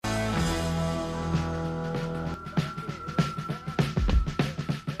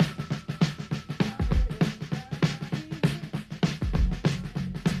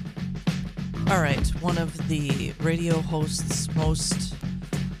right. One of the radio host's most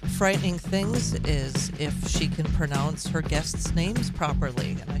frightening things is if she can pronounce her guests' names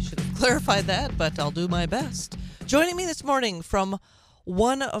properly. And I should have clarified that, but I'll do my best. Joining me this morning from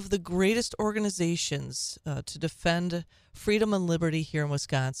one of the greatest organizations to defend freedom and liberty here in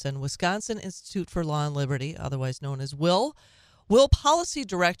Wisconsin, Wisconsin Institute for Law and Liberty, otherwise known as WIL Policy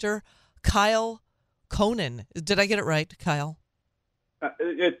Director Kyle Koenen. Did I get it right, Kyle?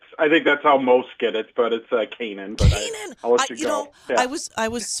 I think that's how most get it, but it's Koenen. But Koenen. I'll let you go. Yeah. I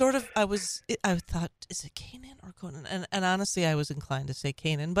thought, is it Koenen or Koenen? And honestly, I was inclined to say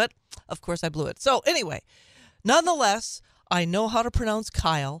Koenen, but of course I blew it. So anyway, nonetheless, I know how to pronounce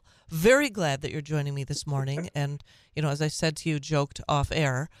Kyle. Very glad that you're joining me this morning. And, as I said to you, joked off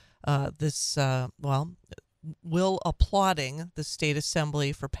air, WIL applauding the state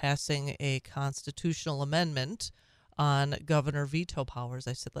assembly for passing a constitutional amendment on governor veto powers.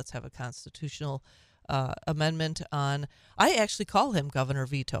 I said, let's have a constitutional amendment on, I actually call him Governor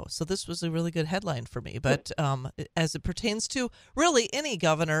Veto. So this was a really good headline for me. But as it pertains to really any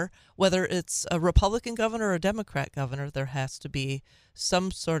governor, whether it's a Republican governor or a Democrat governor, there has to be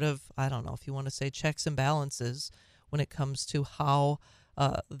some sort of, I don't know if you want to say checks and balances when it comes to how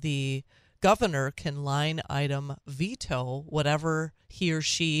the governor can line item veto whatever he or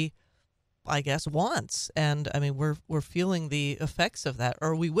she, I guess, wants. And I mean, we're feeling the effects of that,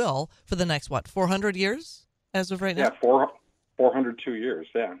 or we will for the next 400 years as of right now. Yeah, 402 years.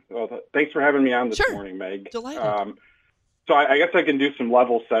 Yeah. Well, thanks for having me on this morning, Meg. Delighted. So I guess I can do some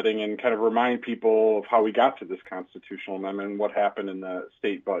level setting and kind of remind people of how we got to this constitutional amendment and what happened in the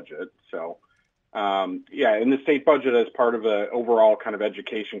state budget. So, in the state budget, as part of the overall kind of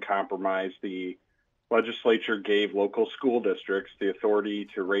education compromise, the legislature gave local school districts the authority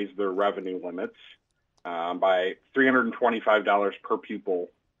to raise their revenue limits by $325 per pupil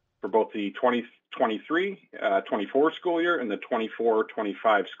for both the 2023-24 school year and the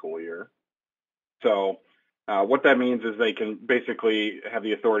 24-25 school year. So what that means is they can basically have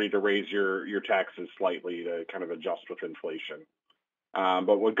the authority to raise your taxes slightly to kind of adjust with inflation.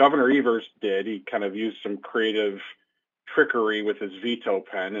 But what Governor Evers did, he kind of used some creative trickery with his veto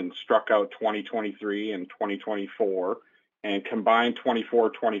pen and struck out 2023 and 2024 and combined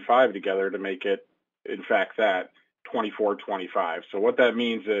 24-25 together to make it, in fact, that 24-25. So what that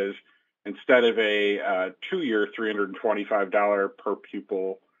means is instead of a 2-year $325 per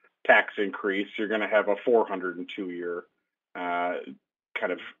pupil tax increase, you're going to have a 402-year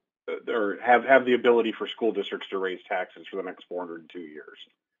or have the ability for school districts to raise taxes for the next 402 years.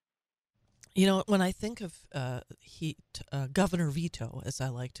 When I think of Governor Veto, as I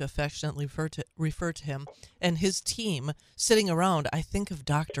like to affectionately refer to him, and his team sitting around, I think of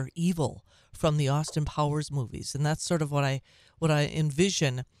Dr. Evil from the Austin Powers movies, and that's sort of what I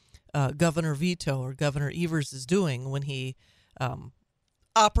envision Governor Veto or Governor Evers is doing when he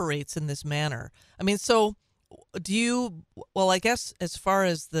operates in this manner. I mean, so I guess as far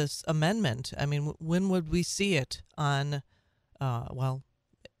as this amendment, I mean, when would we see it on,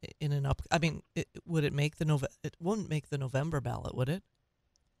 would it make it won't make the November ballot, would it?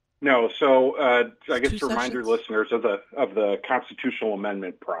 No. So I guess to remind your listeners of the constitutional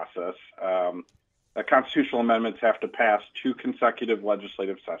amendment process, constitutional amendments have to pass 2 consecutive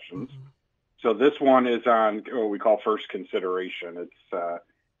legislative sessions. Mm-hmm. So this one is on what we call first consideration.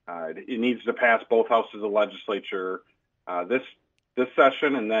 It needs to pass both houses of the legislature this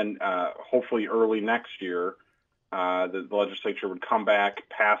session, and then hopefully early next year, the legislature would come back,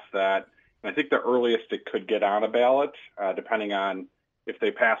 pass that. And I think the earliest it could get on a ballot, depending on if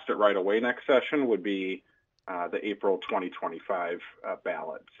they passed it right away next session, would be the April 2025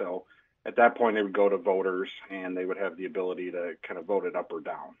 ballot. So at that point, it would go to voters, and they would have the ability to kind of vote it up or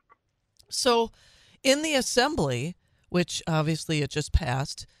down. So in the assembly, which obviously it just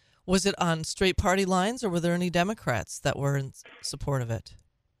passed, was it on straight party lines, or were there any Democrats that were in support of it?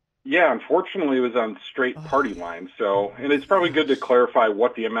 Yeah, unfortunately, it was on straight party lines. So, and it's probably good to clarify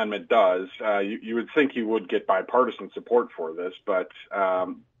what the amendment does. You would think you would get bipartisan support for this, but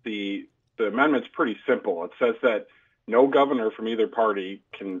the amendment's pretty simple. It says that no governor from either party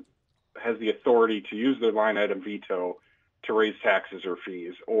has the authority to use their line item veto to raise taxes or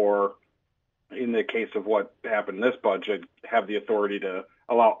fees, or in the case of what happened in this budget, have the authority to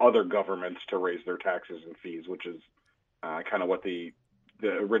allow other governments to raise their taxes and fees, which is kind of what the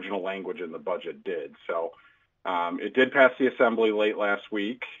original language in the budget did. So it did pass the assembly late last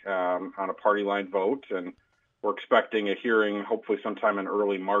week on a party line vote, and we're expecting a hearing hopefully sometime in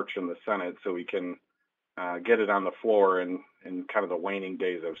early March in the Senate so we can get it on the floor in kind of the waning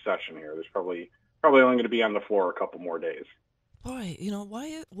days of session here. There's probably only going to be on the floor a couple more days. Boy,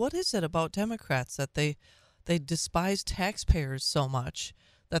 why? What is it about Democrats that they despise taxpayers so much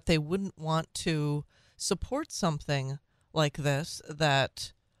that they wouldn't want to support something like this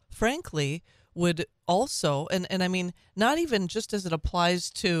that, frankly, would also and I mean not even just as it applies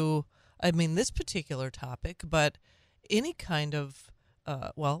to this particular topic, but any kind of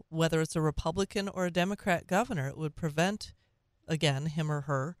whether it's a Republican or a Democrat governor, it would prevent again him or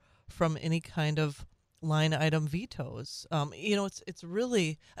her from any kind of line item vetoes. It's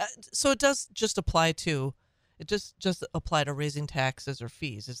really so it does just apply to it just apply to raising taxes or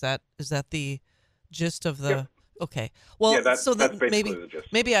fees. Is that the gist of Yep. the? Okay. Yeah, Well, so that's then basically maybe the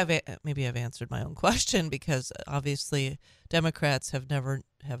gist. maybe I've answered my own question because obviously Democrats have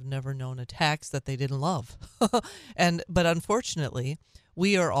never known a tax that they didn't love, but unfortunately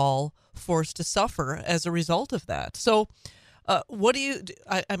we are all forced to suffer as a result of that. So, what do you?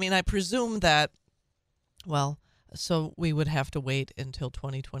 I presume that well, so we would have to wait until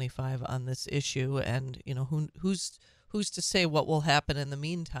 2025 on this issue, and who's to say what will happen in the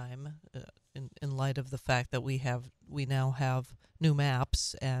meantime, in light of the fact that we now have new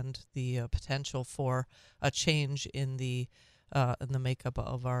maps and the potential for a change in the makeup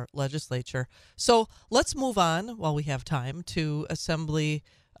of our legislature. So let's move on while we have time to Assembly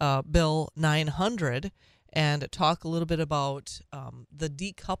Bill 900 and talk a little bit about the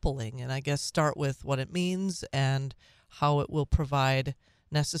decoupling, and I guess start with what it means and how it will provide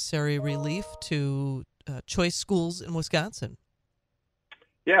necessary relief to choice schools in Wisconsin.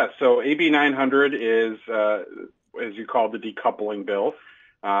 Yeah, so AB 900 is, as you call the decoupling bill.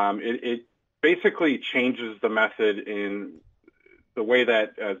 It basically changes the method in the way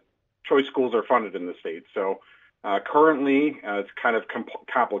that choice schools are funded in the state. So currently, it's kind of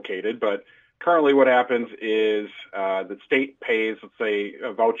complicated, but currently what happens is the state pays, let's say,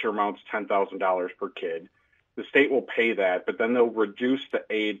 a voucher amount's $10,000 per kid. The state will pay that, but then they'll reduce the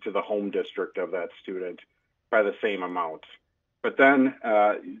aid to the home district of that student by the same amount. But then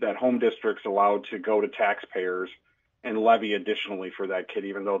that home district's allowed to go to taxpayers and levy additionally for that kid,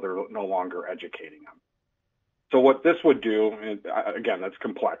 even though they're no longer educating them. So what this would do, and again, that's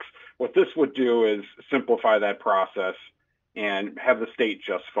complex. What this would do is simplify that process and have the state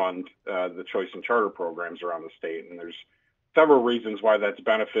just fund the choice and charter programs around the state. And there's several reasons why that's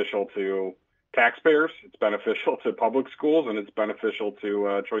beneficial to taxpayers, it's beneficial to public schools, and it's beneficial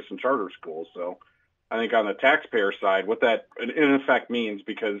to choice and charter schools. So I think on the taxpayer side, what that in effect means,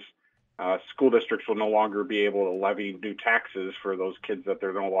 because school districts will no longer be able to levy new taxes for those kids that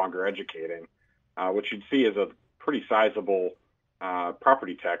they're no longer educating, which you'd see as a pretty sizable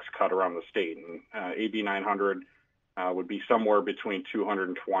property tax cut around the state. And AB 900 would be somewhere between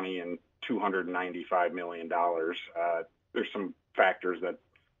 $220 and $295 million. There's some factors that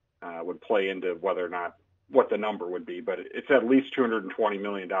would play into whether or not what the number would be, but it's at least $220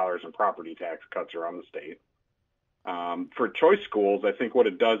 million in property tax cuts around the state. For choice schools, I think what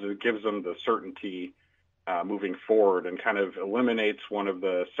it does is it gives them the certainty moving forward and kind of eliminates one of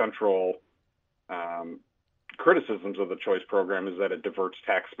the central criticisms of the choice program, is that it diverts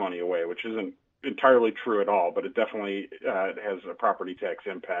tax money away, which isn't entirely true at all, but it definitely has a property tax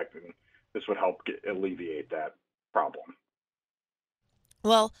impact, and this would help alleviate that problem.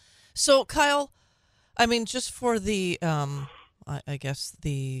 Well, so Kyle, just for the, I guess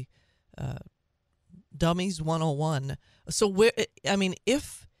the Dummies 101. So where,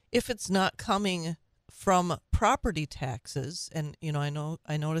 if it's not coming from property taxes, and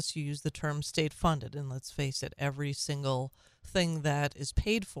I notice you use the term state funded, and let's face it, every single thing that is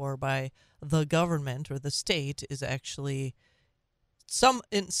paid for by the government or the state is actually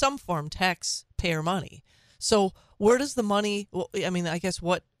in some form taxpayer money. So where does the money? Well, I guess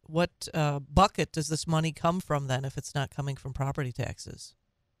what bucket does this money come from then, if it's not coming from property taxes?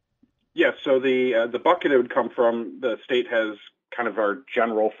 Yeah, so the bucket it would come from, the state has kind of our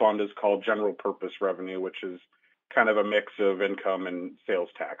general fund is called general purpose revenue, which is kind of a mix of income and sales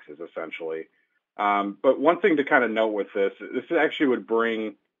taxes, essentially. But one thing to kind of note with this actually would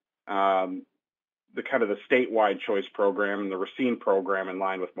bring the kind of the statewide choice program and the Racine program in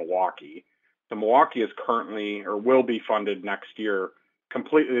line with Milwaukee. So Milwaukee is currently, or will be funded next year,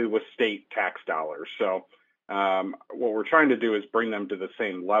 completely with state tax dollars. So what we're trying to do is bring them to the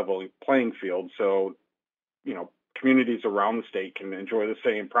same level playing field, so communities around the state can enjoy the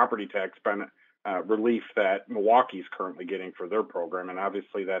same property tax relief that Milwaukee's currently getting for their program, and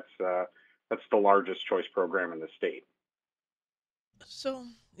obviously that's the largest choice program in the state. So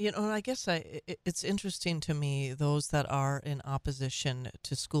I guess it's interesting to me, those that are in opposition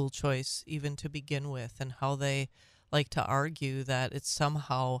to school choice, even to begin with, and how they like to argue that it's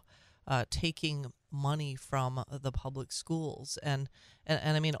somehow taking money from the public schools. And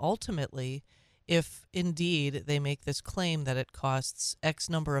I mean, ultimately, if indeed they make this claim that it costs X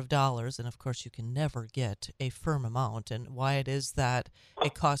number of dollars, and of course you can never get a firm amount, and why it is that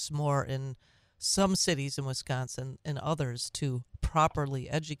it costs more in some cities in Wisconsin and others to properly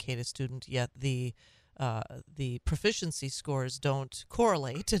educate a student, yet the proficiency scores don't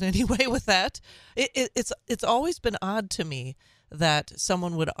correlate in any way with that. It's always been odd to me that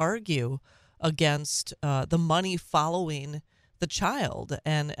someone would argue against the money following the child.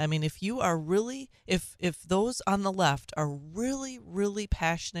 And I mean, if you are really, if those on the left are really, really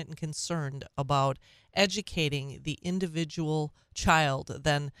passionate and concerned about educating the individual child,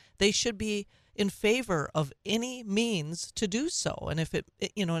 then they should be in favor of any means to do so. And if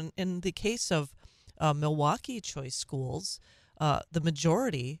in the case of Milwaukee choice schools, the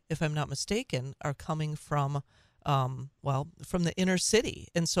majority, if I'm not mistaken, are coming from from the inner city.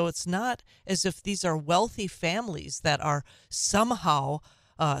 And so it's not as if these are wealthy families that are somehow,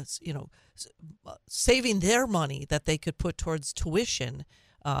 saving their money that they could put towards tuition.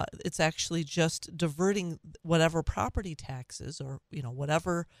 It's actually just diverting whatever property taxes or,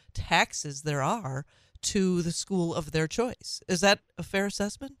 whatever taxes there are to the school of their choice. Is that a fair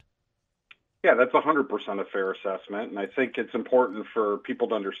assessment? Yeah, that's 100% a fair assessment. And I think it's important for people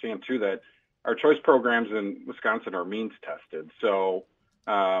to understand, too, that our choice programs in Wisconsin are means tested. So,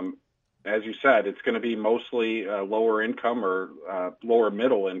 as you said, it's going to be mostly lower income or lower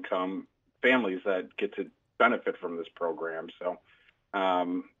middle income families that get to benefit from this program. So,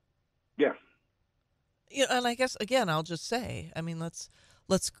 yeah. Yeah, and I guess again, I'll just say, I mean, let's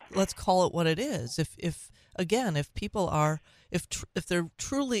call it what it is. If people are, if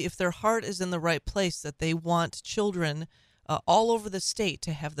their heart is in the right place, that they want children all over the state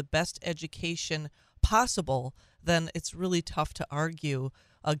to have the best education possible, then it's really tough to argue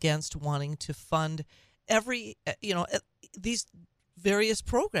against wanting to fund these various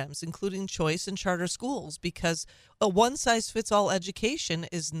programs, including choice and charter schools, because a one-size-fits-all education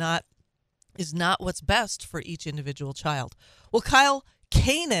is not what's best for each individual child. Well, Kyle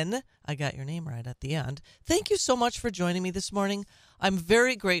Koenen, I got your name right at the end. Thank you so much for joining me this morning. I'm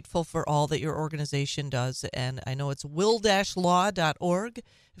very grateful for all that your organization does, and I know it's will-law.org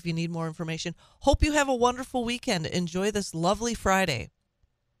if you need more information. Hope you have a wonderful weekend. Enjoy this lovely Friday.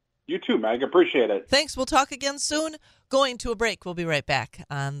 You too, Meg. Appreciate it. Thanks. We'll talk again soon. Going to a break. We'll be right back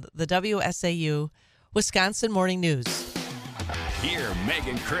on the WSAU Wisconsin Morning News. Hear Meg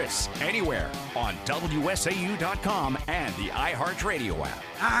and Chris anywhere on WSAU.com and the iHeartRadio app.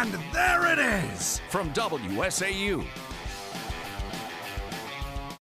 And there it is from WSAU.